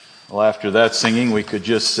Well, after that singing, we could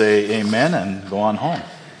just say amen and go on home.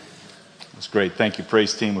 It's great. Thank you,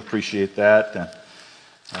 praise team. We appreciate that.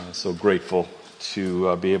 And so grateful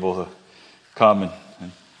to be able to come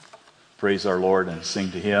and praise our Lord and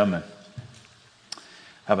sing to Him and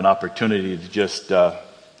have an opportunity to just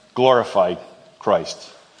glorify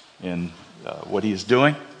Christ in what He is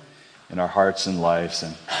doing in our hearts and lives.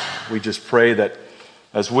 And we just pray that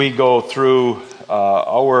as we go through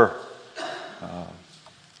our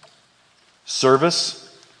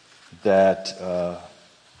service, that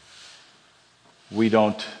we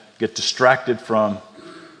don't get distracted from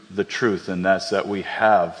the truth, and that's that we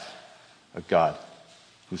have a God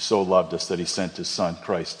who so loved us that He sent His Son,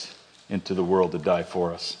 Christ, into the world to die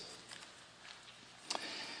for us.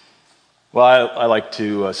 Well, I like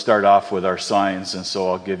to start off with our signs, and so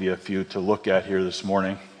I'll give you a few to look at here this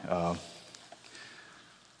morning.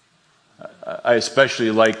 I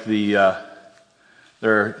especially like there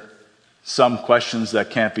are some questions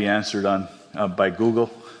that can't be answered by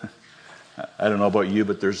Google. I don't know about you,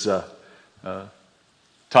 but there's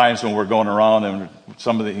times when we're going around and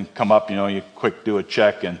somebody can come up, you quick do a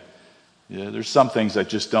check, and there's some things that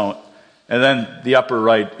just don't. And then the upper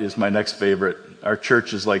right is my next favorite. Our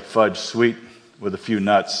church is like fudge, sweet with a few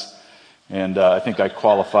nuts, and I think I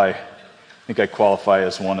qualify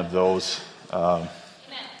as one of those.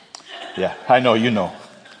 Yeah, I know you know.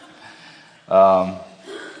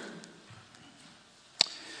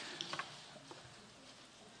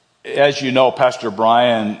 As you know, Pastor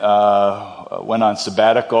Brian went on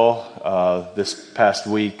sabbatical this past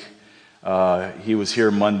week. He was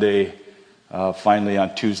here Monday. Finally,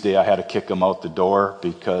 on Tuesday, I had to kick him out the door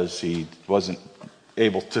because he wasn't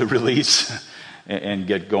able to release and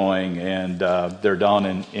get going. And they're down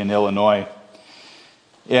in Illinois.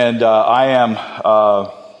 And I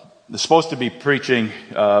am supposed to be preaching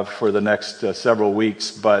for the next several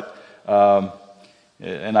weeks, but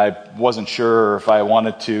and I wasn't sure if I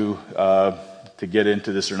wanted to get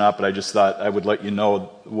into this or not, but I just thought I would let you know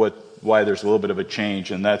why there's a little bit of a change,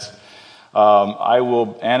 and that's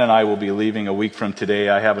Ann and I will be leaving a week from today.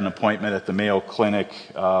 I have an appointment at the Mayo Clinic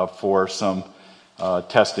for some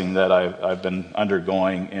testing that I've been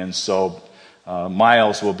undergoing, and so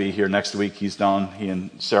Miles will be here next week. He and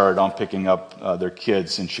Sarah are down picking up their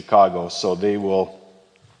kids in Chicago, so he'll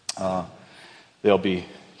be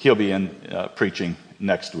in preaching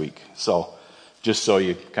next week. So just so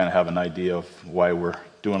you kind of have an idea of why we're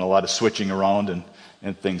doing a lot of switching around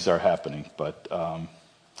and things are happening. But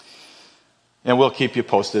and we'll keep you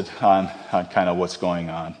posted on kind of what's going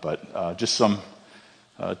on. But just some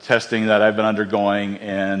testing that I've been undergoing,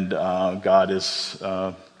 and God is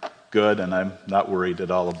good, and I'm not worried at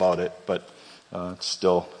all about it. But it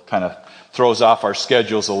still kind of throws off our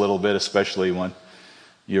schedules a little bit, especially when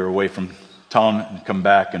you're away from town and come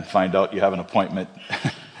back and find out you have an appointment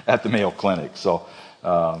at the Mayo Clinic. So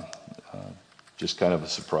just kind of a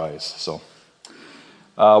surprise. So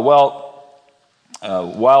while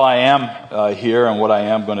I am here and what I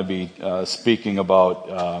am going to be speaking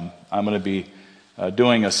about, I'm going to be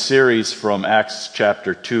doing a series from Acts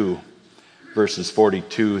chapter 2, verses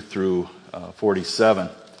 42 through 47.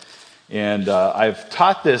 And I've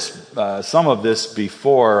taught some of this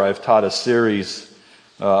before. I've taught a series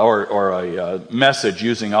or a message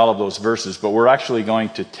using all of those verses, but we're actually going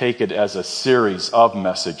to take it as a series of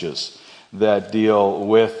messages that deal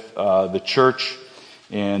with the church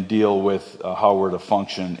and deal with how we're to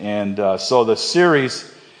function. And so the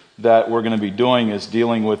series that we're going to be doing is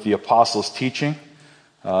dealing with the apostles' teaching,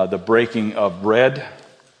 the breaking of bread,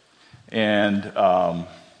 and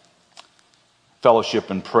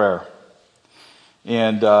fellowship and prayer.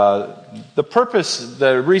 And the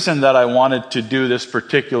reason that I wanted to do this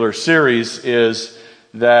particular series is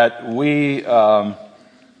that we have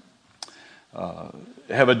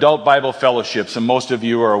adult Bible fellowships, and most of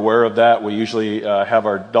you are aware of that. We usually have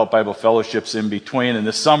our adult Bible fellowships in between, and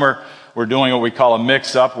this summer we're doing what we call a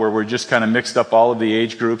mix-up, where we're just kind of mixed up all of the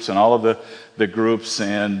age groups and all of the groups,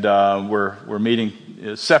 and we're meeting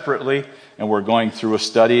separately, and we're going through a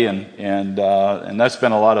study, and that's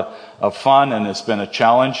been a lot of fun, and it's been a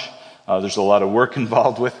challenge. There's a lot of work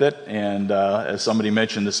involved with it, and as somebody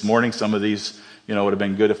mentioned this morning, some of these would have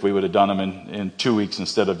been good if we would have done them in 2 weeks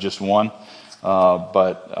instead of just one,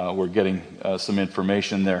 but we're getting some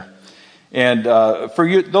information there. And for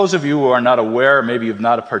you, those of you who are not aware, maybe you've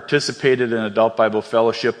not participated in Adult Bible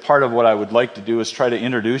Fellowship, part of what I would like to do is try to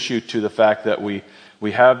introduce you to the fact that we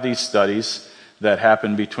have these studies that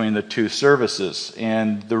happen between the two services.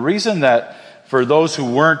 And the reason that, for those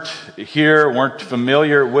who weren't here, weren't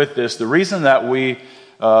familiar with this, the reason that we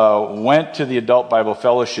went to the adult Bible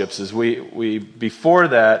fellowships is we before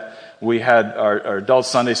that, we had our adult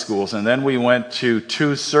Sunday schools, and then we went to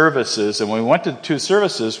 2 services. And when we went to 2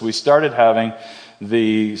 services, we started having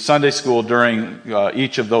the Sunday school during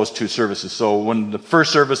each of those 2 services. So when the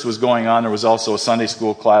first service was going on, there was also a Sunday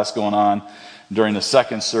school class going on. During the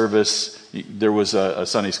second service, there was a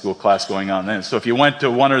Sunday school class going on then. So if you went to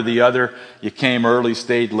one or the other, you came early,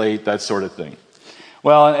 stayed late, that sort of thing.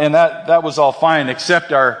 Well, and that was all fine,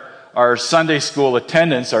 except our Sunday school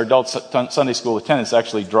attendance, our adult Sunday school attendance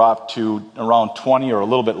actually dropped to around 20 or a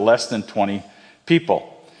little bit less than 20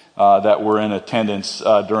 people that were in attendance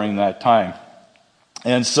during that time.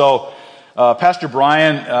 And so Pastor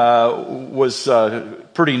Brian was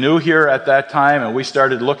pretty new here at that time, and we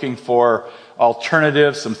started looking for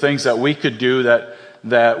alternatives, some things that we could do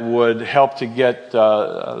that would help to get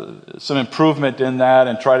some improvement in that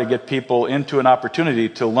and try to get people into an opportunity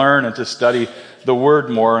to learn and to study the Word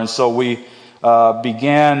more. And so we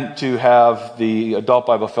began to have the adult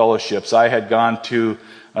Bible fellowships. I had gone to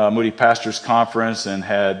Moody Pastors Conference and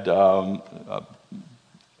had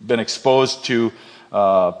been exposed to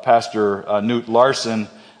Pastor Newt Larson,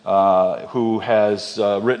 who has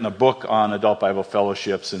written a book on adult Bible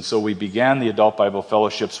fellowships. And so we began the adult Bible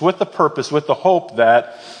fellowships with the purpose, with the hope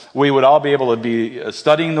that we would all be able to be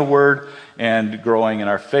studying the Word and growing in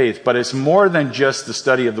our faith. But it's more than just the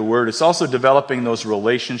study of the Word. It's also developing those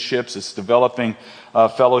relationships. It's developing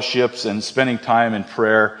fellowships and spending time in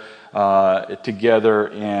prayer together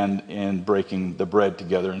and breaking the bread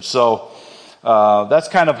together. And so that's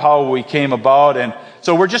kind of how we came about. And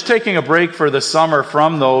so we're just taking a break for the summer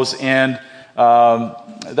from those, and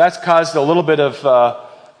that's caused a little bit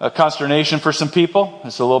of consternation for some people.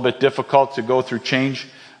 It's a little bit difficult to go through change,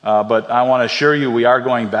 but I want to assure you we are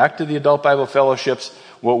going back to the adult Bible fellowships.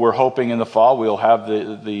 What we're hoping in the fall, we'll have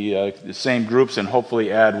the same groups and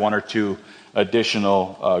hopefully add 1 or 2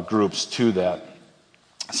 additional groups to that.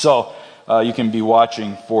 So you can be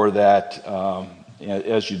watching for that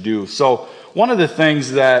as you do. So one of the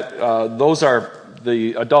things that those are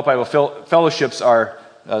the adult Bible fellowships are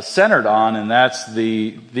centered on, and that's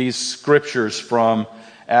these scriptures from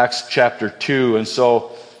Acts chapter 2. And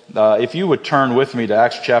so if you would turn with me to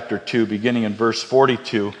Acts chapter 2, beginning in verse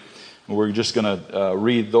 42, we're just going to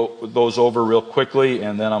read those over real quickly,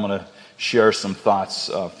 and then I'm going to share some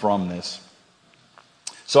thoughts from this.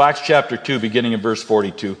 So Acts chapter 2, beginning in verse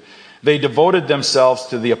 42. They devoted themselves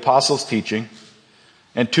to the apostles' teaching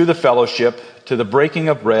and to the fellowship, to the breaking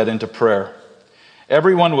of bread and to prayer.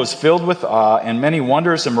 Everyone was filled with awe, and many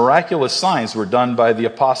wonders and miraculous signs were done by the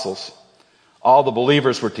apostles. All the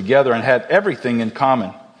believers were together and had everything in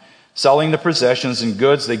common. Selling the possessions and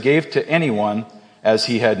goods they gave to anyone as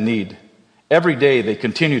he had need. Every day they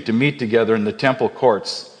continued to meet together in the temple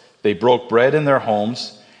courts. They broke bread in their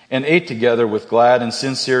homes and ate together with glad and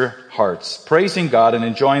sincere hearts, praising God and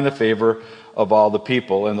enjoying the favor of all the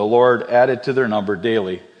people. And the Lord added to their number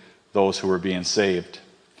daily those who were being saved.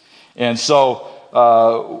 And so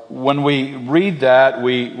when we read that,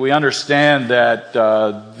 we understand that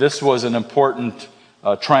this was an important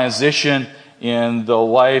transition in the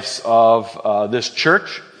lives of this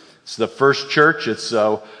church. It's the first church. It's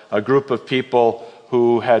a group of people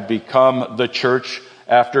who had become the church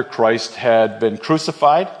after Christ had been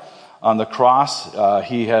crucified on the cross.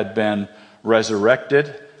 He had been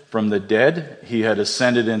resurrected from the dead. He had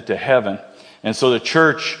ascended into heaven. And so the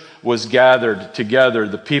church was gathered together.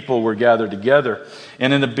 The people were gathered together.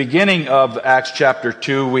 And in the beginning of Acts chapter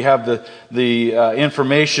 2, we have the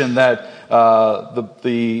information that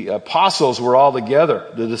the apostles were all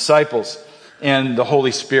together, the disciples, and the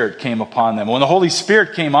Holy Spirit came upon them. When the Holy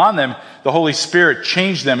Spirit came on them, the Holy Spirit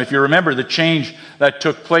changed them. If you remember the change that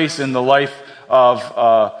took place in the life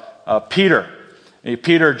of Peter.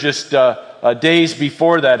 Peter just days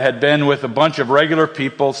before that had been with a bunch of regular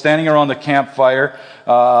people standing around the campfire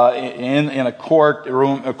in a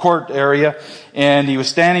court area, and he was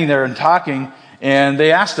standing there and talking, and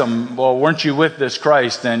they asked him, well, weren't you with this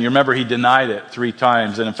Christ? And you remember he denied it 3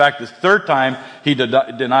 times, and in fact the third time he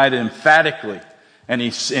denied it emphatically, and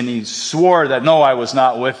he swore that no, I was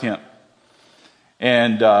not with him.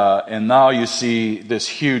 And now you see this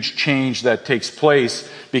huge change that takes place,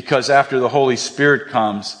 because after the Holy Spirit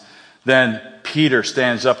comes, then Peter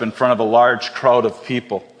stands up in front of a large crowd of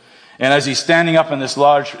people. And as he's standing up in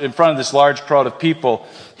front of this large crowd of people,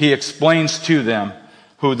 he explains to them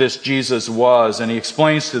who this Jesus was, and he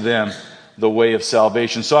explains to them the way of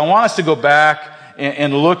salvation. So I want us to go back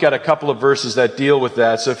and look at a couple of verses that deal with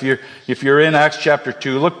that. So if you're in Acts chapter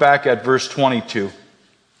 2, look back at verse 22.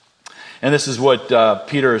 And this is what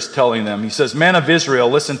Peter is telling them. He says, "Men of Israel,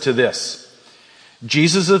 listen to this.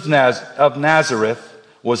 Jesus of Nazareth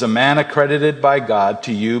was a man accredited by God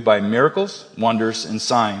to you by miracles, wonders, and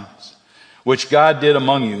signs, which God did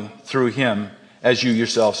among you through him, as you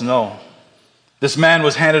yourselves know. This man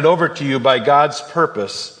was handed over to you by God's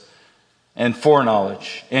purpose and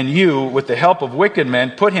foreknowledge, and you, with the help of wicked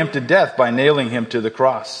men, put him to death by nailing him to the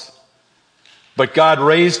cross. But God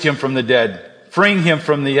raised him from the dead, freeing him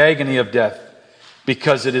from the agony of death,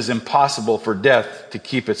 because it is impossible for death to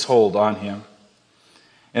keep its hold on him.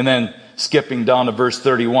 And then skipping down to verse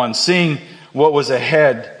 31, seeing what was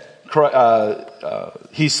ahead,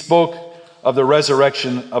 he spoke of the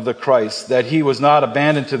resurrection of the Christ, that he was not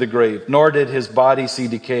abandoned to the grave, nor did his body see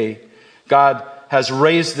decay. God has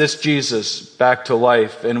raised this Jesus back to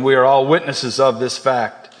life, and we are all witnesses of this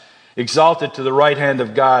fact. Exalted to the right hand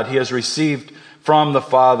of God, he has received from the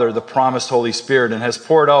Father the promised Holy Spirit, and has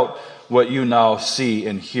poured out what you now see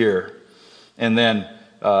and hear. And then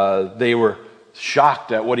they were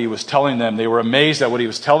shocked at what he was telling them. They were amazed at what he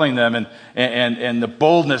was telling them, and the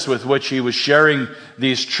boldness with which he was sharing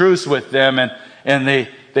these truths with them. And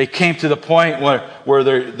they came to the point where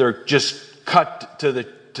they're just cut to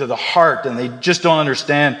the heart, and they just don't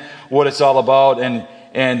understand what it's all about.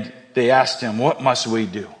 And they asked him, "What must we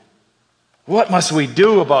do? What must we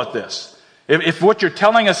do about this? If what you're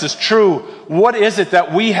telling us is true, what is it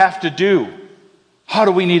that we have to do? How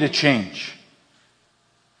do we need to change?"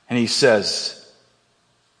 And he says,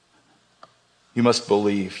 you must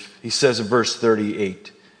believe. He says in verse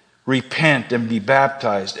 38, "Repent and be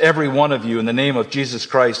baptized, every one of you, in the name of Jesus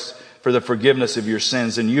Christ for the forgiveness of your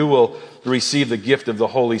sins, and you will receive the gift of the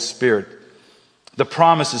Holy Spirit. The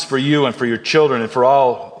promise is for you and for your children and for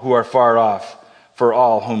all who are far off, for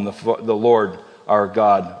all whom the Lord our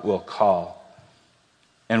God will call."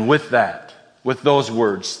 And with that, with those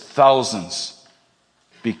words, thousands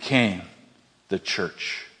became the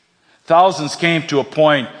church. Thousands came to a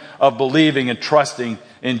point of believing and trusting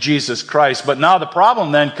in Jesus Christ. But now the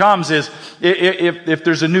problem then comes is if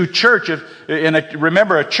there's a new church,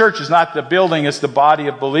 remember, a church is not the building, it's the body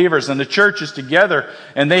of believers, and the church is together,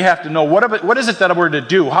 and they have to know what is it that we're to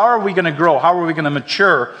do? How are we going to grow? How are we going to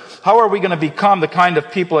mature? How are we going to become the kind of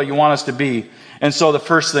people that you want us to be? And so the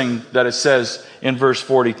first thing that it says in verse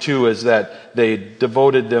 42 is that they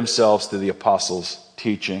devoted themselves to the apostles'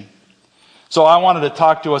 teaching. So I wanted to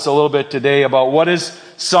talk to us a little bit today about what is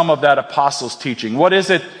some of that apostles' teaching. What is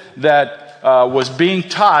it that was being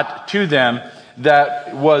taught to them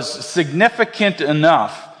that was significant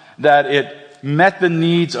enough that it met the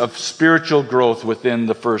needs of spiritual growth within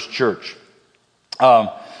the first church?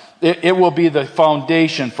 It will be the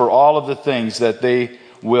foundation for all of the things that they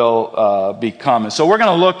will become. And so we're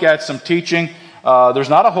going to look at some teaching. There's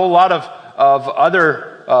not a whole lot of other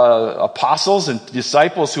apostles and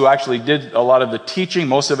disciples who actually did a lot of the teaching.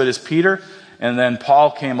 Most of it is Peter, and then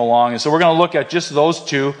Paul came along. And so we're going to look at just those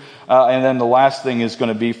two, and then the last thing is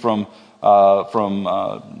going to be from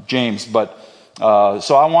James. But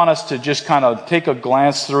so I want us to just kind of take a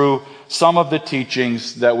glance through some of the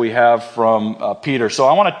teachings that we have from Peter. So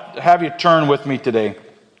I want to have you turn with me today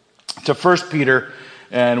to 1 Peter,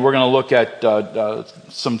 and we're going to look at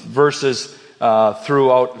some verses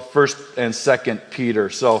throughout 1st and 2nd Peter.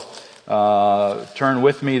 So turn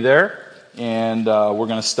with me there, and we're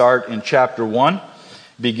going to start in chapter 1,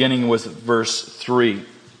 beginning with verse 3.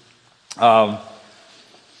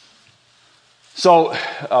 So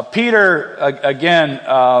Peter, again,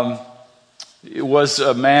 was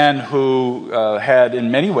a man who had,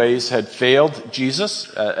 in many ways, had failed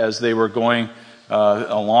Jesus as they were going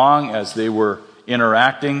along, as they were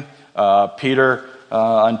interacting. Peter,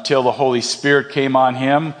 until the Holy Spirit came on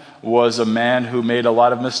him, was a man who made a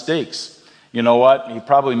lot of mistakes. You know what? He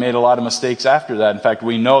probably made a lot of mistakes after that. In fact,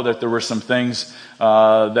 we know that there were some things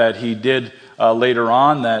that he did later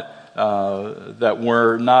on that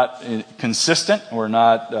were not consistent, or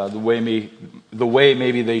not the way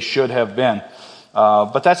maybe they should have been.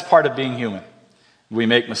 But that's part of being human. We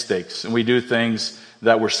make mistakes, and we do things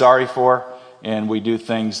that we're sorry for, and we do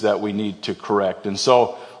things that we need to correct. And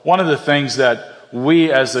so one of the things that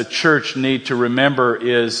we as a church need to remember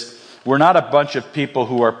is we're not a bunch of people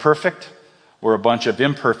who are perfect. We're a bunch of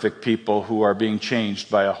imperfect people who are being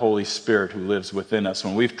changed by a Holy Spirit who lives within us.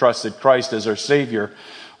 When we've trusted Christ as our Savior,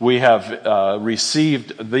 we have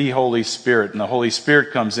received the Holy Spirit, and the Holy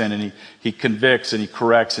Spirit comes in and he convicts and he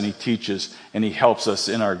corrects and he teaches and he helps us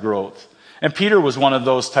in our growth. And Peter was one of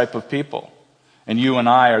those type of people. And you and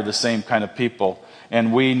I are the same kind of people.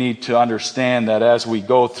 And we need to understand that as we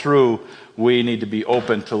go through, we need to be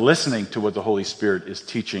open to listening to what the Holy Spirit is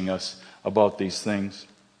teaching us about these things.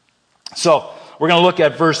 So we're going to look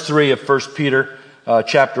at verse 3 of 1 Peter.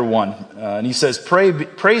 chapter 1. And he says,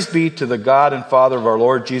 Praise be to the God and Father of our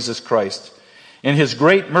Lord Jesus Christ. In his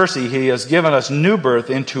great mercy, he has given us new birth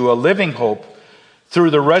into a living hope through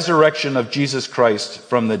the resurrection of Jesus Christ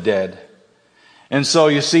from the dead. And so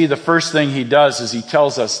you see, the first thing he does is he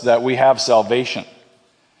tells us that we have salvation.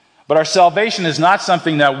 But our salvation is not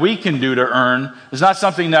something that we can do to earn. It's not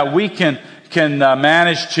something that we can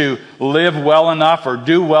manage to live well enough or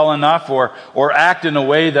do well enough or act in a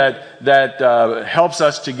way that helps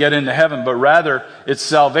us to get into heaven. But rather, it's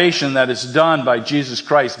salvation that is done by Jesus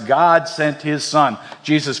Christ. God sent his Son,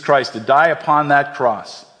 Jesus Christ, to die upon that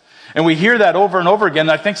cross. And we hear that over and over again.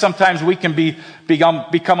 I think sometimes we can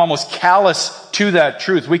become almost callous to that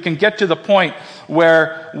truth. We can get to the point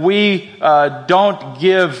where we don't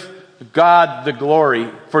give God the glory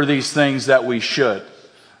for these things that we should.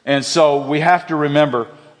 And so we have to remember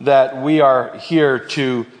that we are here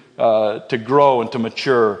to grow and to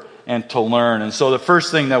mature and to learn. And so the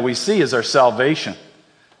first thing that we see is our salvation.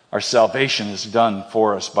 Our salvation is done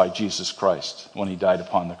for us by Jesus Christ when he died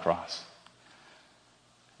upon the cross.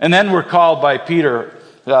 And then we're called by Peter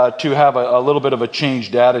to have a little bit of a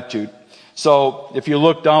changed attitude. So if you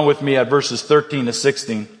look down with me at verses 13 to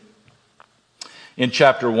 16 in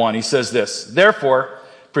chapter 1, he says this, Therefore,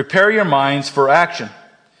 prepare your minds for action.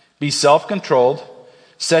 Be self-controlled.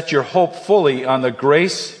 Set your hope fully on the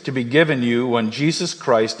grace to be given you when Jesus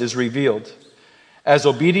Christ is revealed. As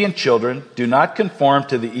obedient children, do not conform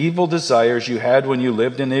to the evil desires you had when you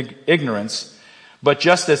lived in ignorance, but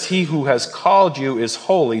just as he who has called you is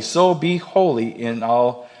holy, so be holy in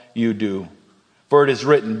all you do. For it is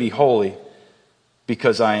written, Be holy,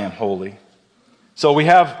 because I am holy. So we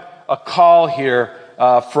have a call here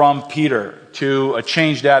from Peter to a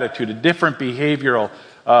changed attitude, a different behavioral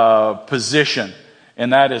position.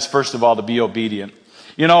 And that is, first of all, to be obedient.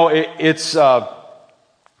 You know, it's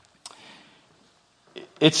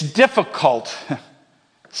difficult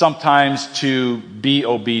sometimes to be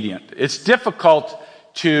obedient. It's difficult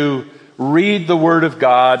to read the Word of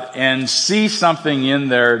God and see something in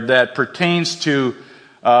there that pertains to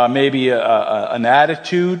maybe an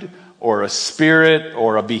attitude or a spirit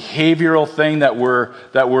or a behavioral thing that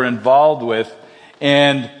we're involved with,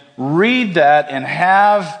 and read that and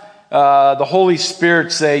have the Holy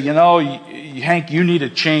Spirit say, you know, Hank, you need a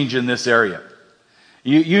change in this area.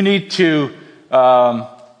 You need to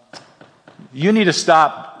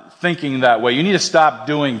stop thinking that way. You need to stop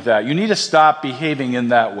doing that. You need to stop behaving in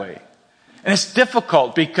that way. And it's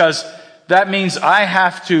difficult because that means I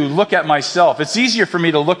have to look at myself. It's easier for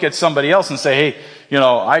me to look at somebody else and say, hey, you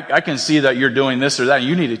know, I can see that you're doing this or that.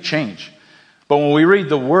 You need to change. But when we read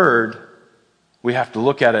the Word, we have to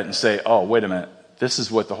look at it and say, oh, wait a minute. This is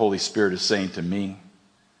what the Holy Spirit is saying to me.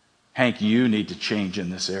 Hank, you need to change in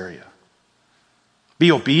this area.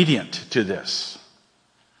 Be obedient to this.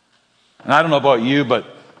 And I don't know about you, but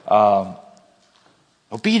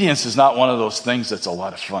obedience is not one of those things that's a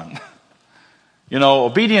lot of fun. You know,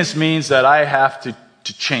 obedience means that I have to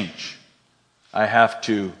change. I have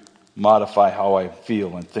to modify how I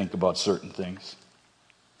feel and think about certain things.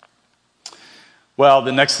 Well,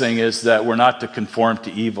 the next thing is that we're not to conform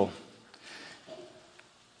to evil.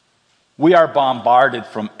 We are bombarded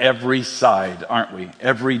from every side, aren't we?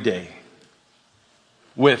 Every day.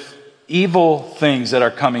 With evil things that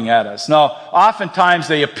are coming at us. Now, oftentimes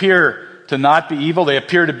they appear to not be evil. They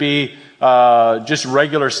appear to be just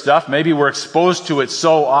regular stuff. Maybe we're exposed to it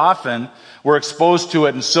so often, we're exposed to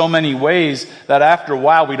it in so many ways that after a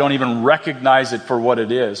while we don't even recognize it for what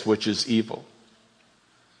it is, which is evil.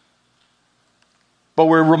 But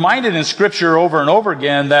we're reminded in Scripture over and over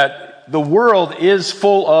again that the world is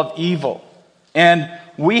full of evil. And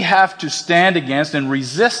we have to stand against and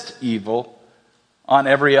resist evil on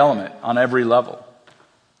every element, on every level.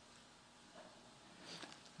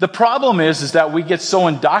 The problem is that we get so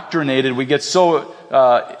indoctrinated, we get so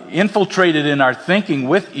infiltrated in our thinking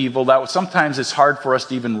with evil that sometimes it's hard for us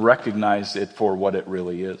to even recognize it for what it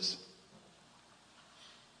really is.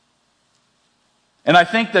 And I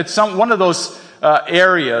think that one of those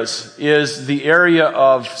areas is the area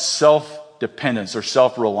of self-dependence or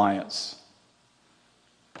self-reliance.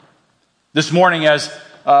 This morning as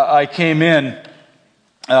I came in,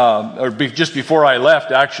 just before I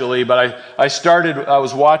left actually, but I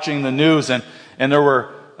was watching the news and there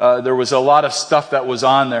was a lot of stuff that was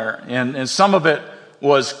on there, and some of it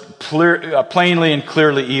was plainly and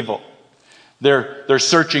clearly evil. They're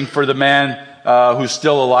searching for the man who's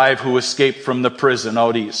still alive who escaped from the prison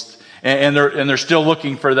out east. And they're still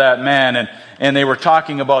looking for that man, and they were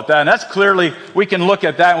talking about that. And that's clearly, we can look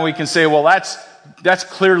at that and we can say, well, that's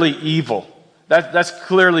clearly evil. That's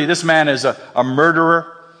clearly, this man is a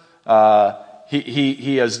murderer.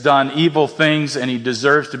 he has done evil things and he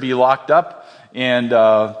deserves to be locked up, and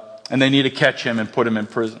they need to catch him and put him in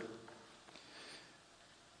prison.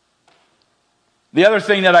 The other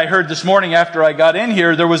thing that I heard this morning after I got in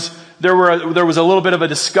here, there was a little bit of a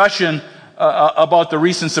discussion about the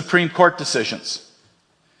recent Supreme Court decisions.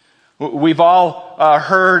 We've all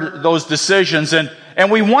heard those decisions, and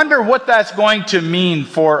we wonder what that's going to mean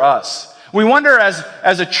for us. We wonder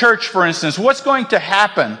as a church, for instance, what's going to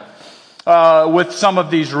happen with some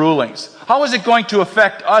of these rulings? How is it going to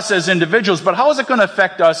affect us as individuals, but how is it going to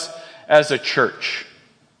affect us as a church?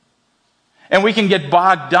 And we can get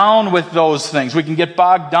bogged down with those things. We can get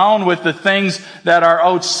bogged down with the things that are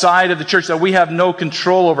outside of the church, that we have no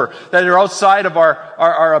control over, that are outside of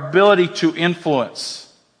our ability to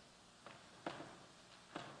influence.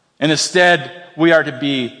 And instead, we are to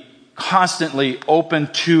be constantly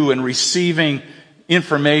open to and receiving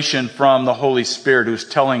information from the Holy Spirit, who's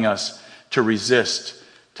telling us to resist,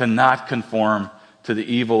 to not conform to the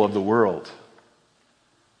evil of the world.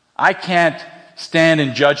 I can't stand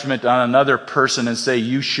in judgment on another person and say,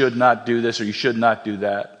 you should not do this or you should not do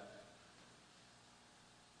that.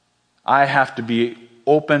 I have to be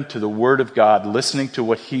open to the Word of God, listening to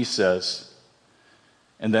what He says,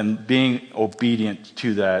 and then being obedient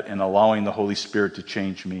to that and allowing the Holy Spirit to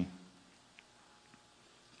change me.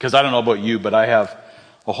 Because I don't know about you, but I have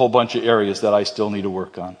a whole bunch of areas that I still need to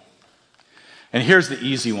work on. And here's the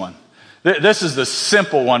easy one. This is the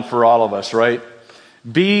simple one for all of us, right?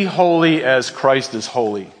 Be holy as Christ is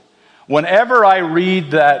holy. Whenever I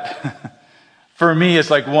read that, for me, it's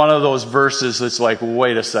like one of those verses that's like,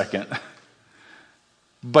 wait a second.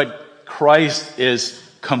 But Christ is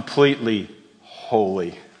completely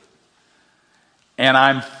holy. And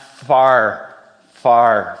I'm far,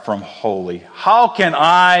 far from holy. How can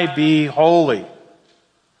I be holy?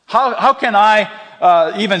 How can I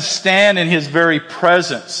even stand in His very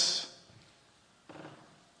presence?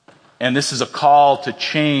 And this is a call to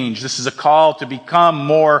change. This is a call to become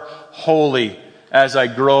more holy as I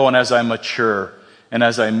grow and as I mature and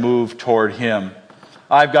as I move toward Him.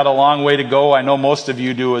 I've got a long way to go. I know most of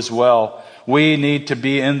you do as well. We need to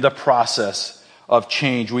be in the process of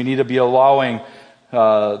change. We need to be allowing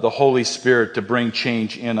the Holy Spirit to bring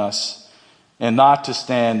change in us, and not to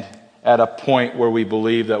stand at a point where we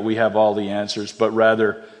believe that we have all the answers, but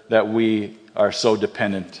rather that we are so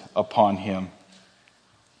dependent upon Him.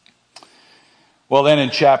 Well, then in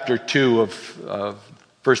chapter 2 of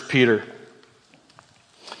 1 Peter,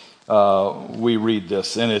 we read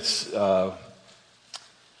this, and it's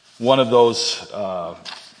one of those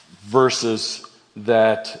verses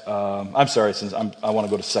that, I'm sorry, since I want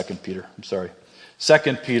to go to 2 Peter. I'm sorry. 2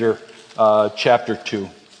 Peter chapter 2.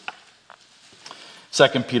 2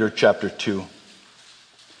 Peter chapter 2.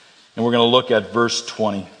 And we're going to look at verse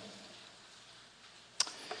 20.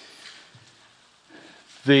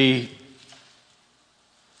 The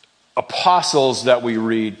apostles that we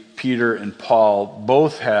read, Peter and Paul,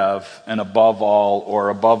 both have an above all or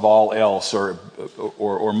above all else or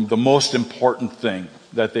the most important thing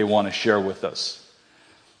that they want to share with us.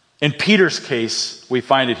 In Peter's case, we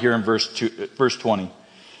find it here in verse 20.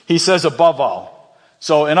 He says above all.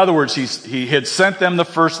 So in other words, he had sent them the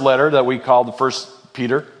first letter that we call the first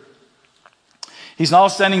Peter. He's now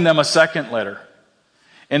sending them a second letter.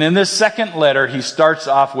 And in this second letter, he starts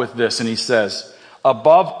off with this, and he says,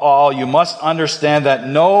 above all, you must understand that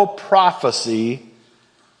no prophecy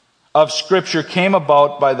of Scripture came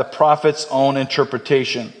about by the prophet's own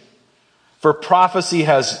interpretation. For prophecy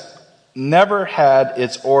has never had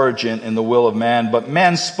its origin in the will of man, but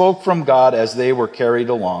men spoke from God as they were carried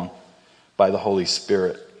along by the Holy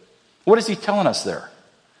Spirit. What is he telling us there?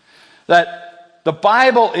 That the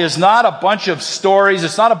Bible is not a bunch of stories,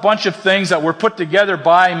 it's not a bunch of things that were put together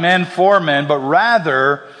by men for men, but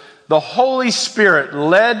rather the Holy Spirit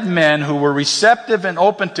led men who were receptive and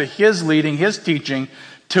open to His leading, His teaching,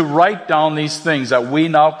 to write down these things that we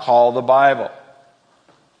now call the Bible.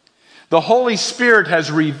 The Holy Spirit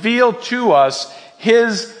has revealed to us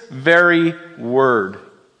His very Word,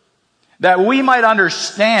 that we might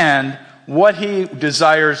understand what He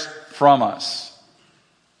desires from us.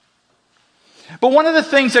 But one of the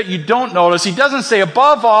things that you don't notice, He doesn't say,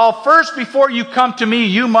 above all, first before you come to me,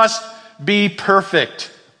 you must be perfect.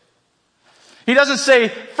 He doesn't say,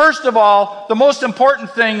 first of all, the most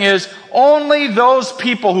important thing is only those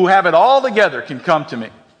people who have it all together can come to me.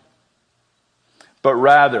 But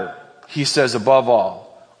rather, he says, above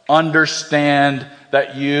all, understand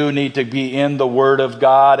that you need to be in the Word of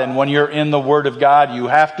God. And when you're in the Word of God, you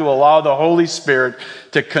have to allow the Holy Spirit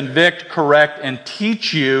to convict, correct, and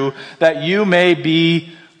teach you that you may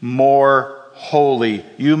be more holy.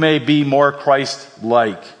 You may be more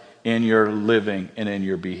Christ-like in your living and in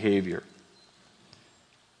your behavior.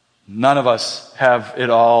 None of us have it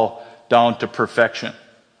all down to perfection.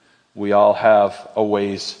 We all have a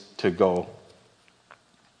ways to go.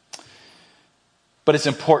 But it's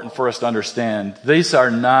important for us to understand these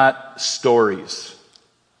are not stories.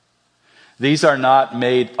 These are not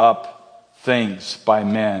made up things by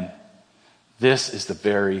men. This is the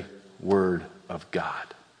very Word of God.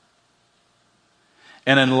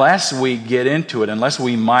 And unless we get into it, unless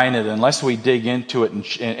we mine it, unless we dig into it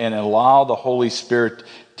and allow the Holy Spirit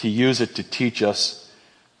to use it to teach us,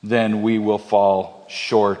 then we will fall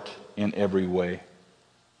short in every way.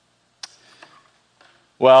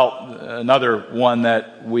 Well, another one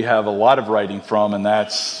that we have a lot of writing from, and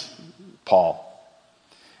that's Paul.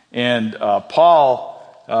 And Paul,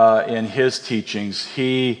 in his teachings,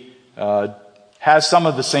 he has some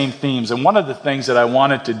of the same themes. And one of the things that I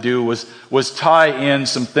wanted to do was tie in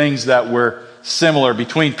some things that were similar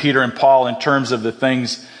between Peter and Paul in terms of the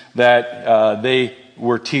things that they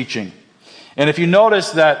were teaching. And if you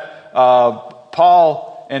notice that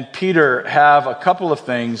Paul and Peter have a couple of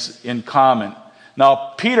things in common.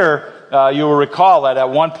 Now, Peter, you will recall that at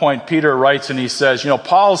one point Peter writes and he says,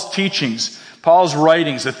 Paul's teachings, Paul's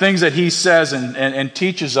writings, the things that he says and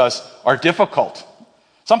teaches us are difficult.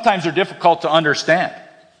 Sometimes they're difficult to understand.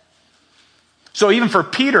 So even for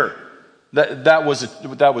Peter, that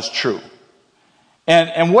was true.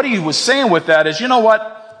 And what he was saying with that is,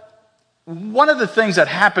 one of the things that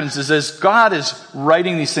happens is as God is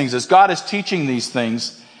writing these things, as God is teaching these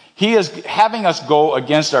things, He is having us go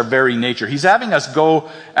against our very nature. He's having us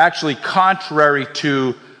go actually contrary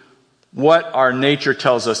to what our nature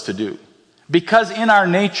tells us to do. Because in our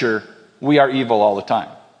nature, we are evil all the time.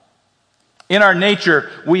 In our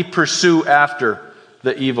nature, we pursue after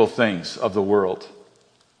the evil things of the world.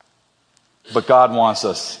 But God wants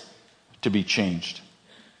us to be changed.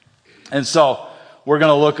 And so, we're going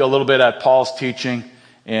to look a little bit at Paul's teaching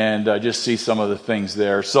and just see some of the things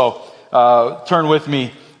there. So, turn with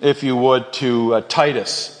me, if you would, to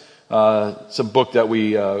Titus. It's a book that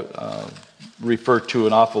we refer to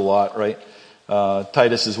an awful lot, right?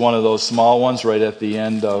 Titus is one of those small ones right at the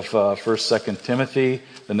end of 1st, 2nd Timothy.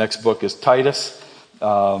 The next book is Titus.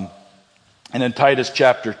 And in Titus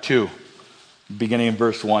chapter 2, beginning in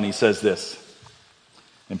verse 1, he says this.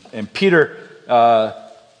 And Peter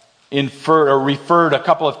referred a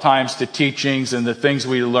couple of times to teachings and the things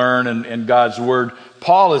we learn in God's Word.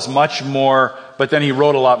 Paul is much more, but then he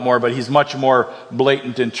wrote a lot more, but he's much more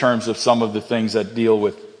blatant in terms of some of the things that deal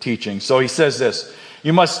with teaching. So he says this,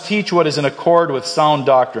 you must teach what is in accord with sound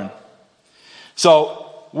doctrine.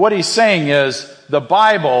 So what he's saying is the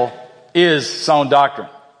Bible is sound doctrine.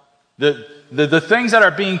 The things that are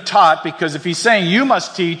being taught, because if he's saying you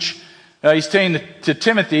must teach, he's saying to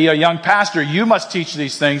Timothy, a young pastor, you must teach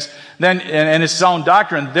these things, then and it's sound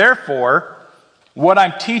doctrine. Therefore, what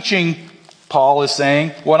I'm teaching, Paul is saying,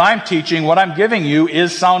 what I'm teaching, what I'm giving you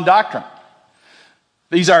is sound doctrine.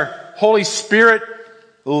 These are Holy Spirit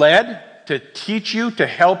led to teach you, to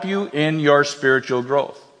help you in your spiritual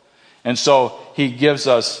growth. And so he gives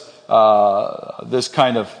us this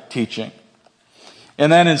kind of teaching.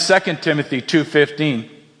 And then in 2 Timothy 2:15,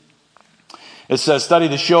 it says, study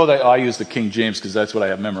to show that, I use the King James because that's what I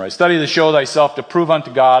have memorized. Study to show thyself to prove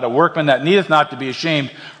unto God, a workman that needeth not to be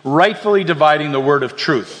ashamed, rightfully dividing the word of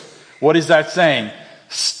truth. What is that saying?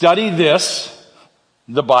 Study this,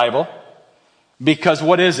 the Bible, because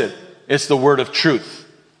what is it? It's the word of truth.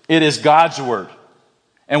 It is God's word.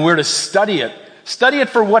 And we're to study it. Study it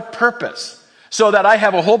for what purpose? So that I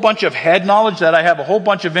have a whole bunch of head knowledge, that I have a whole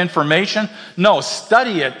bunch of information? No,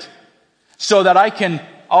 study it so that I can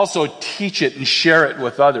also teach it and share it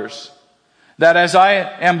with others. That as I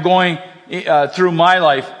am going through my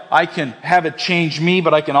life, I can have it change me,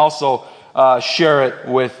 but I can also share it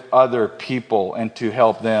with other people and to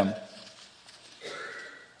help them.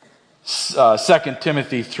 2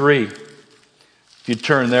 Timothy 3. If you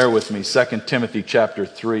turn there with me, 2 Timothy chapter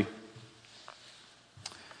 3.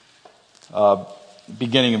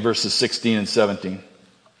 Beginning in verses 16 and 17.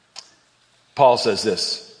 Paul says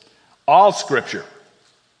this. All Scripture,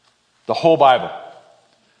 the whole Bible,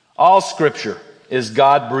 all Scripture is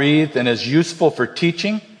God-breathed and is useful for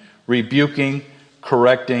teaching, rebuking,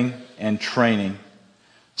 correcting, and training,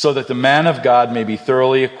 so that the man of God may be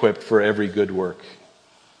thoroughly equipped for every good work.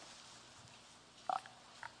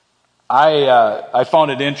 I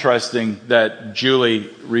found it interesting that Julie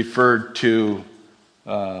referred to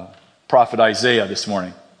Prophet Isaiah this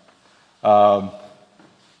morning. A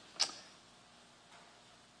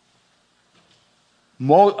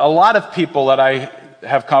lot of people that I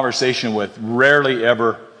have conversation with rarely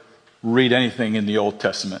ever read anything in the Old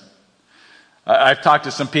Testament. I've talked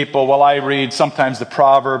to some people, well, I read sometimes the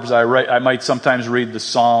Proverbs, I might sometimes read the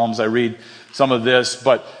Psalms, I read some of this,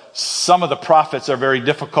 but some of the prophets are very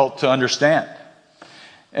difficult to understand.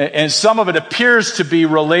 And some of it appears to be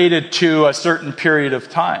related to a certain period of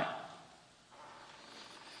time.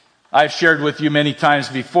 I've shared with you many times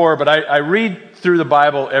before, but I read through the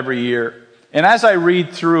Bible every year. And as I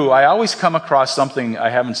read through, I always come across something I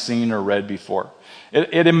haven't seen or read before.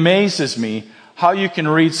 It amazes me how you can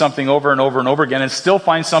read something over and over and over again and still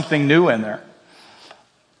find something new in there.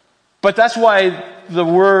 But that's why the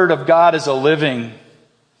Word of God is a living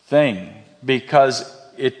thing, because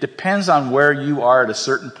it depends on where you are at a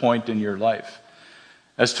certain point in your life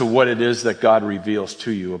as to what it is that God reveals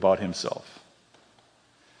to you about Himself.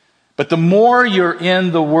 But the more you're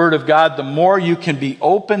in the Word of God, the more you can be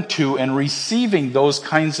open to and receiving those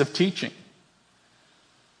kinds of teaching.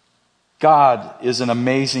 God is an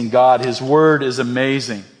amazing God. His Word is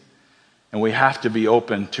amazing. And we have to be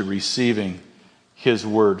open to receiving His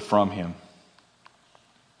Word from Him.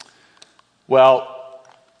 Well,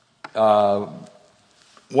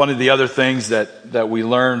 one of the other things that we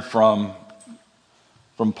learn from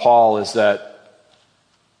Paul is that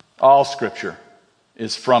all Scripture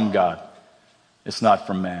is from God. It's not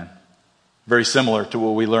from man. Very similar to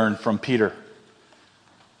what we learned from Peter.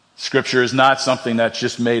 Scripture is not something that's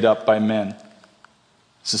just made up by men.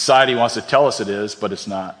 Society wants to tell us it is, but it's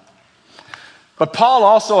not. But Paul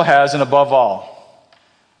also has an above all.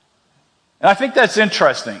 And I think that's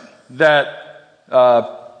interesting,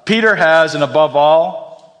 that Peter has an above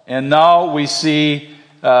all, and now we see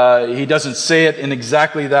he doesn't say it in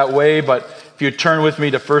exactly that way, but if you turn with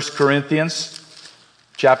me to 1 Corinthians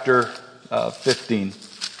chapter 15.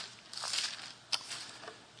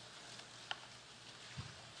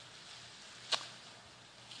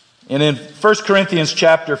 And in 1 Corinthians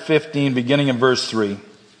chapter 15, beginning in verse 3,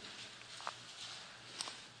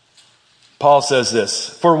 Paul says this,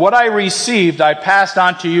 "For what I received I passed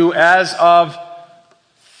on to you as of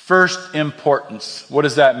first importance." What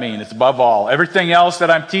does that mean? It's above all. Everything else that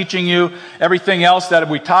I'm teaching you, everything else that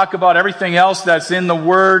we talk about, everything else that's in the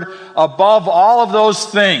Word, above all of those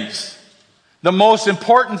things, the most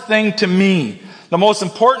important thing to me, the most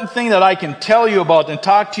important thing that I can tell you about and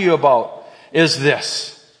talk to you about is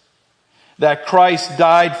this: that Christ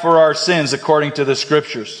died for our sins according to the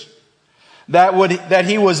Scriptures, that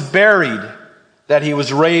He was buried, that He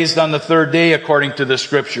was raised on the third day according to the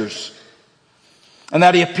Scriptures, and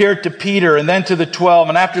that He appeared to Peter and then to the 12,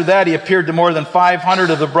 and after that He appeared to more than 500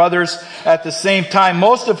 of the brothers at the same time,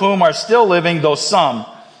 most of whom are still living, though some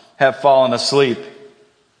have fallen asleep.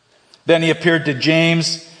 Then He appeared to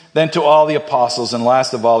James, then to all the apostles, and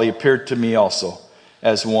last of all He appeared to me also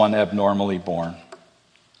as one abnormally born.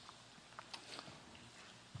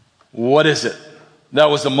 What is it that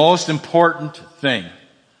was the most important thing?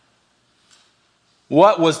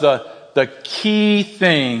 What was the key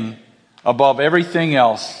thing above everything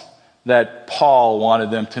else that Paul wanted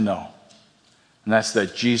them to know? And that's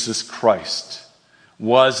that Jesus Christ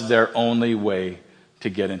was their only way to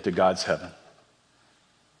get into God's heaven.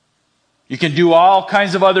 You can do all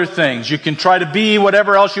kinds of other things. You can try to be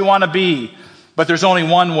whatever else you want to be, but there's only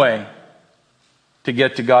one way to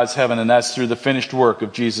get to God's heaven, and that's through the finished work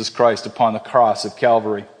of Jesus Christ upon the cross of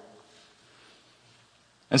Calvary.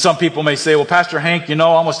 And some people may say, well, Pastor Hank,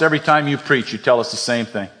 almost every time you preach, you tell us the same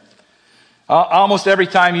thing. Almost every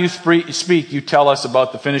time you speak, you tell us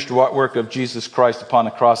about the finished work of Jesus Christ upon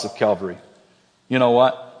the cross of Calvary. You know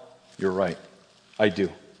what? You're right. I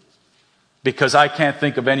do. Because I can't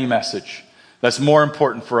think of any message that's more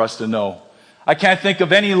important for us to know. I can't think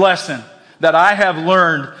of any lesson that I have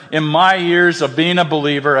learned in my years of being a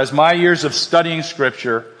believer, as my years of studying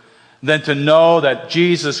Scripture, than to know that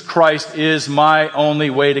Jesus Christ is my only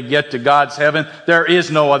way to get to God's heaven. There is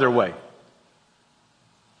no other way.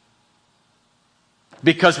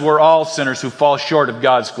 Because we're all sinners who fall short of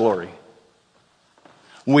God's glory.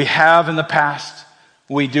 We have in the past,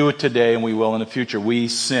 we do it today, and we will in the future. We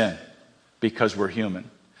sin because we're human.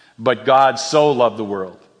 But God so loved the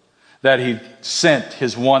world that He sent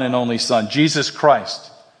His one and only Son, Jesus Christ,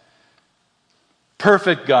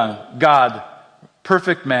 perfect God,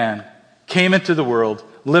 perfect man, came into the world,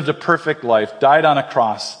 lived a perfect life, died on a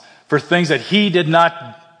cross for things that He did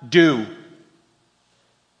not do.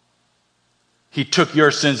 He took your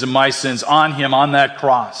sins and my sins on Him on that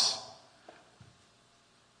cross.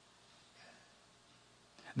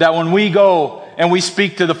 That when we go and we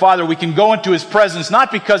speak to the Father, we can go into His presence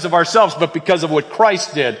not because of ourselves, but because of what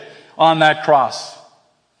Christ did on that cross.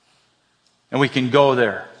 And we can go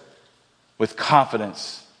there with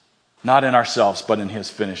confidence, not in ourselves, but in his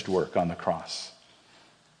finished work on the cross.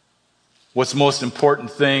 What's the most important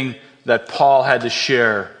thing that Paul had to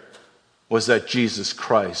share was that Jesus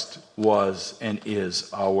Christ was and is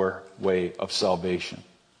our way of salvation.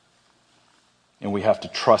 And we have to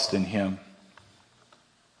trust in him.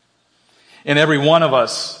 And every one of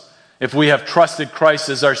us, if we have trusted Christ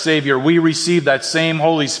as our Savior, we receive that same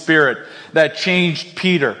Holy Spirit that changed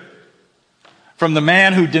Peter from the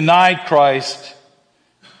man who denied Christ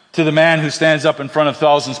to the man who stands up in front of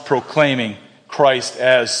thousands proclaiming Christ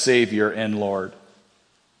as Savior and Lord.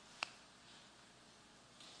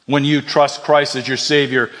 When you trust Christ as your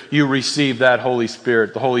Savior, you receive that Holy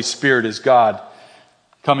Spirit. The Holy Spirit is God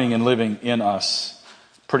coming and living in us.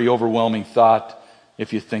 Pretty overwhelming thought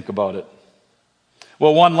if you think about it.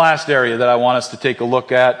 Well, one last area that I want us to take a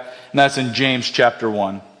look at, and that's in James chapter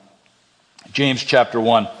 1. James chapter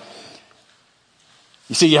 1.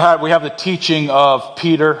 You see, we have the teaching of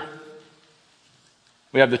Peter.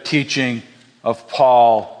 We have the teaching of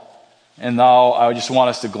Paul. And now I just want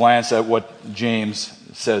us to glance at what James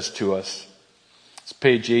says to us. It's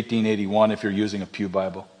page 1881 if you're using a Pew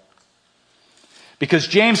Bible. Because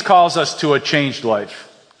James calls us to a changed life.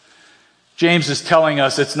 James is telling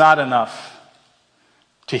us it's not enough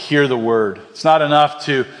to hear the Word. It's not enough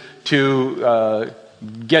to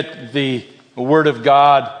get the Word of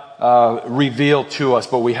God revealed to us,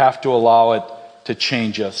 but we have to allow it to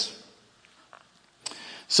change us.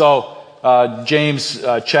 So, James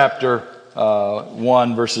chapter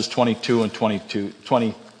 1, verses 22 through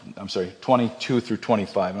 25.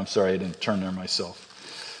 I'm sorry, I didn't turn there myself.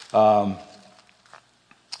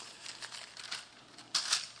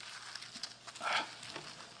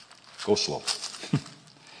 Go slow.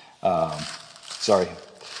 Sorry.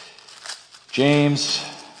 James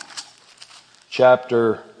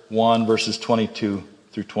chapter 1, verses 22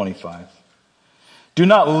 through 25. Do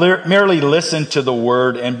not merely listen to the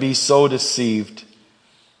word and be so deceived.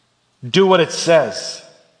 Do what it says.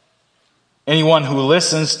 Anyone who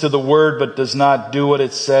listens to the word but does not do what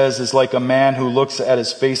it says is like a man who looks at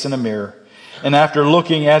his face in a mirror and after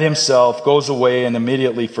looking at himself goes away and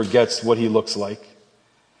immediately forgets what he looks like.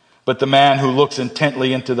 But the man who looks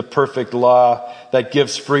intently into the perfect law that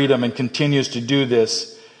gives freedom and continues to do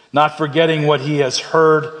this, not forgetting what he has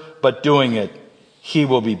heard, but doing it, he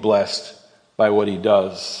will be blessed by what he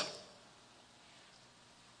does.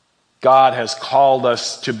 God has called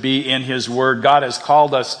us to be in his word. God has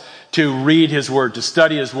called us to read his word, to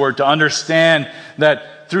study his word, to understand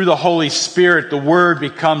that through the Holy Spirit, the word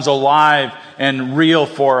becomes alive and real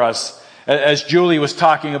for us. As Julie was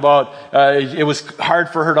talking about, it was hard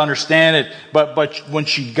for her to understand it, but when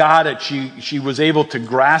she got it, she was able to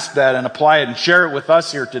grasp that and apply it and share it with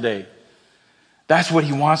us here today. That's what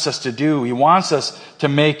he wants us to do. He wants us to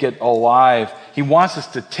make it alive. He wants us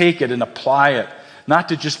to take it and apply it, not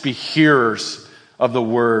to just be hearers of the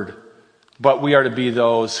word, but we are to be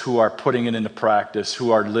those who are putting it into practice,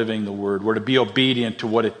 who are living the word. We're to be obedient to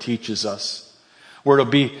what it teaches us. We're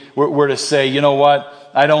to say, you know what?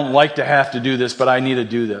 I don't like to have to do this, but I need to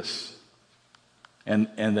do this. And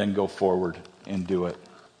then go forward and do it.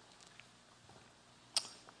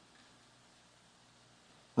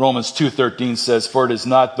 Romans 2:13 says, for it is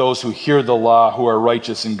not those who hear the law who are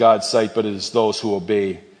righteous in God's sight, but it is those who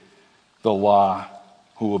obey the law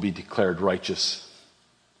who will be declared righteous.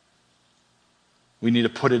 We need to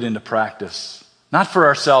put it into practice. Not for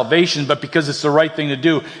our salvation, but because it's the right thing to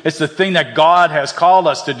do. It's the thing that God has called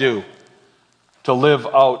us to do. To live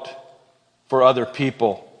out for other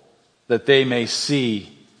people, that they may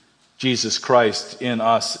see Jesus Christ in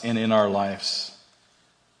us and in our lives.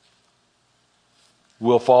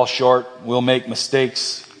 We'll fall short, we'll make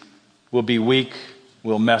mistakes, we'll be weak,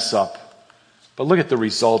 we'll mess up. But look at the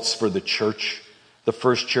results for the church, the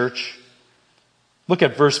first church. Look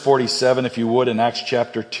at verse 47, if you would, in Acts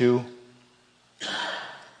chapter 2.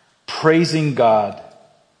 Praising God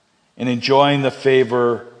and enjoying the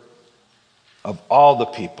favor of all the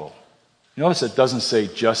people. You notice it doesn't say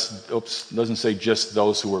just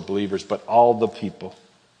those who were believers, but all the people.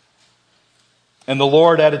 And the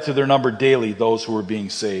Lord added to their number daily those who were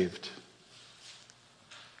being saved.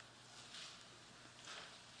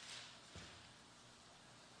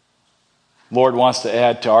 Lord wants to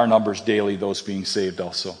add to our numbers daily those being saved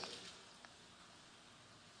also.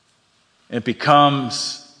 It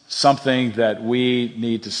becomes something that we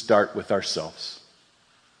need to start with ourselves.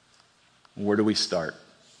 Where do we start?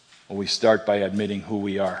 Well, we start by admitting who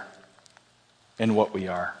we are and what we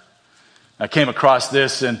are. I came across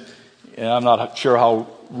this, and I'm not sure how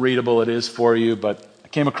readable it is for you, but I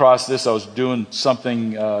came across this. I was doing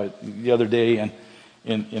something the other day,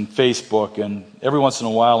 in Facebook, and every once in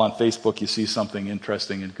a while on Facebook you see something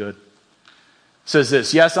interesting and good. It says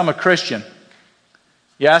this: yes, I'm a Christian.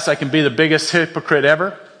 Yes, I can be the biggest hypocrite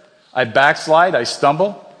ever. I backslide, I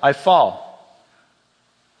stumble, I fall.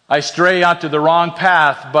 I stray onto the wrong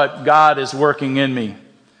path, but God is working in me.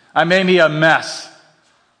 I may be a mess,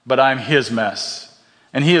 but I'm His mess.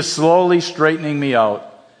 And He is slowly straightening me out.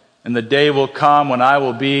 And the day will come when I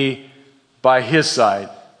will be by His side.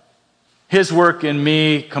 His work in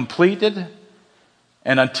me completed.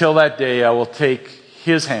 And until that day, I will take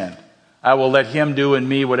His hand. I will let Him do in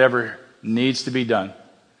me whatever needs to be done.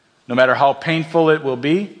 No matter how painful it will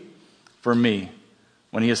be for me,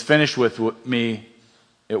 when He is finished with me,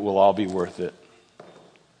 it will all be worth it.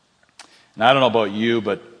 And I don't know about you,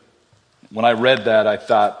 but when I read that, I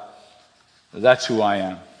thought, that's who I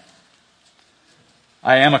am.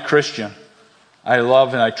 I am a Christian. I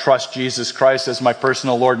love and I trust Jesus Christ as my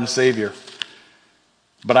personal Lord and Savior.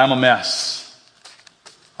 But I'm a mess.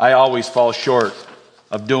 I always fall short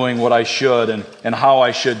of doing what I should and how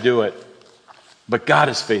I should do it. But God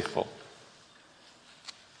is faithful.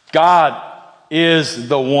 God is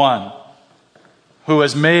the one who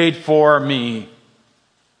has made for me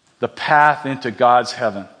the path into God's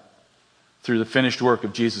heaven through the finished work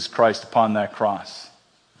of Jesus Christ upon that cross.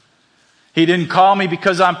 He didn't call me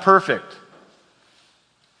because I'm perfect.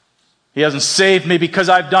 He hasn't saved me because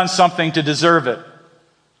I've done something to deserve it.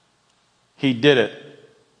 He did it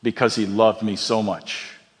because He loved me so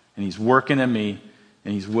much. And He's working in me,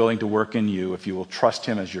 and He's willing to work in you if you will trust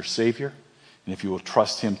Him as your Savior, and if you will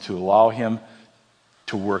trust Him to allow Him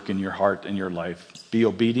to work in your heart and your life. Be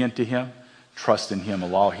obedient to Him, trust in Him,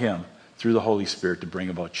 allow Him through the Holy Spirit to bring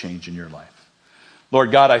about change in your life.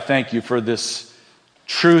 Lord God, I thank You for this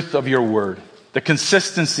truth of Your word, the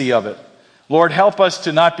consistency of it. Lord, help us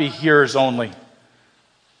to not be hearers only.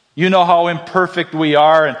 You know how imperfect we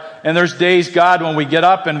are, and there's days, God, when we get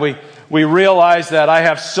up and we realize that I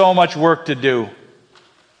have so much work to do.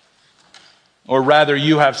 Or rather,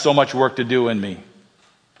 You have so much work to do in me.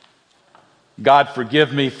 God,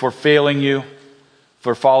 forgive me for failing You,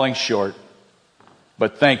 for falling short.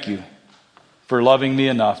 But thank You for loving me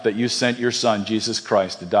enough that You sent Your Son, Jesus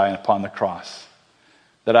Christ, to die upon the cross.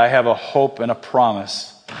 That I have a hope and a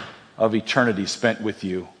promise of eternity spent with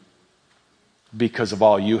You because of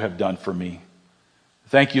all You have done for me.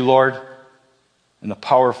 Thank You, Lord, in the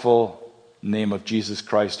powerful name of Jesus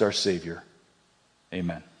Christ, our Savior.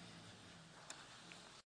 Amen.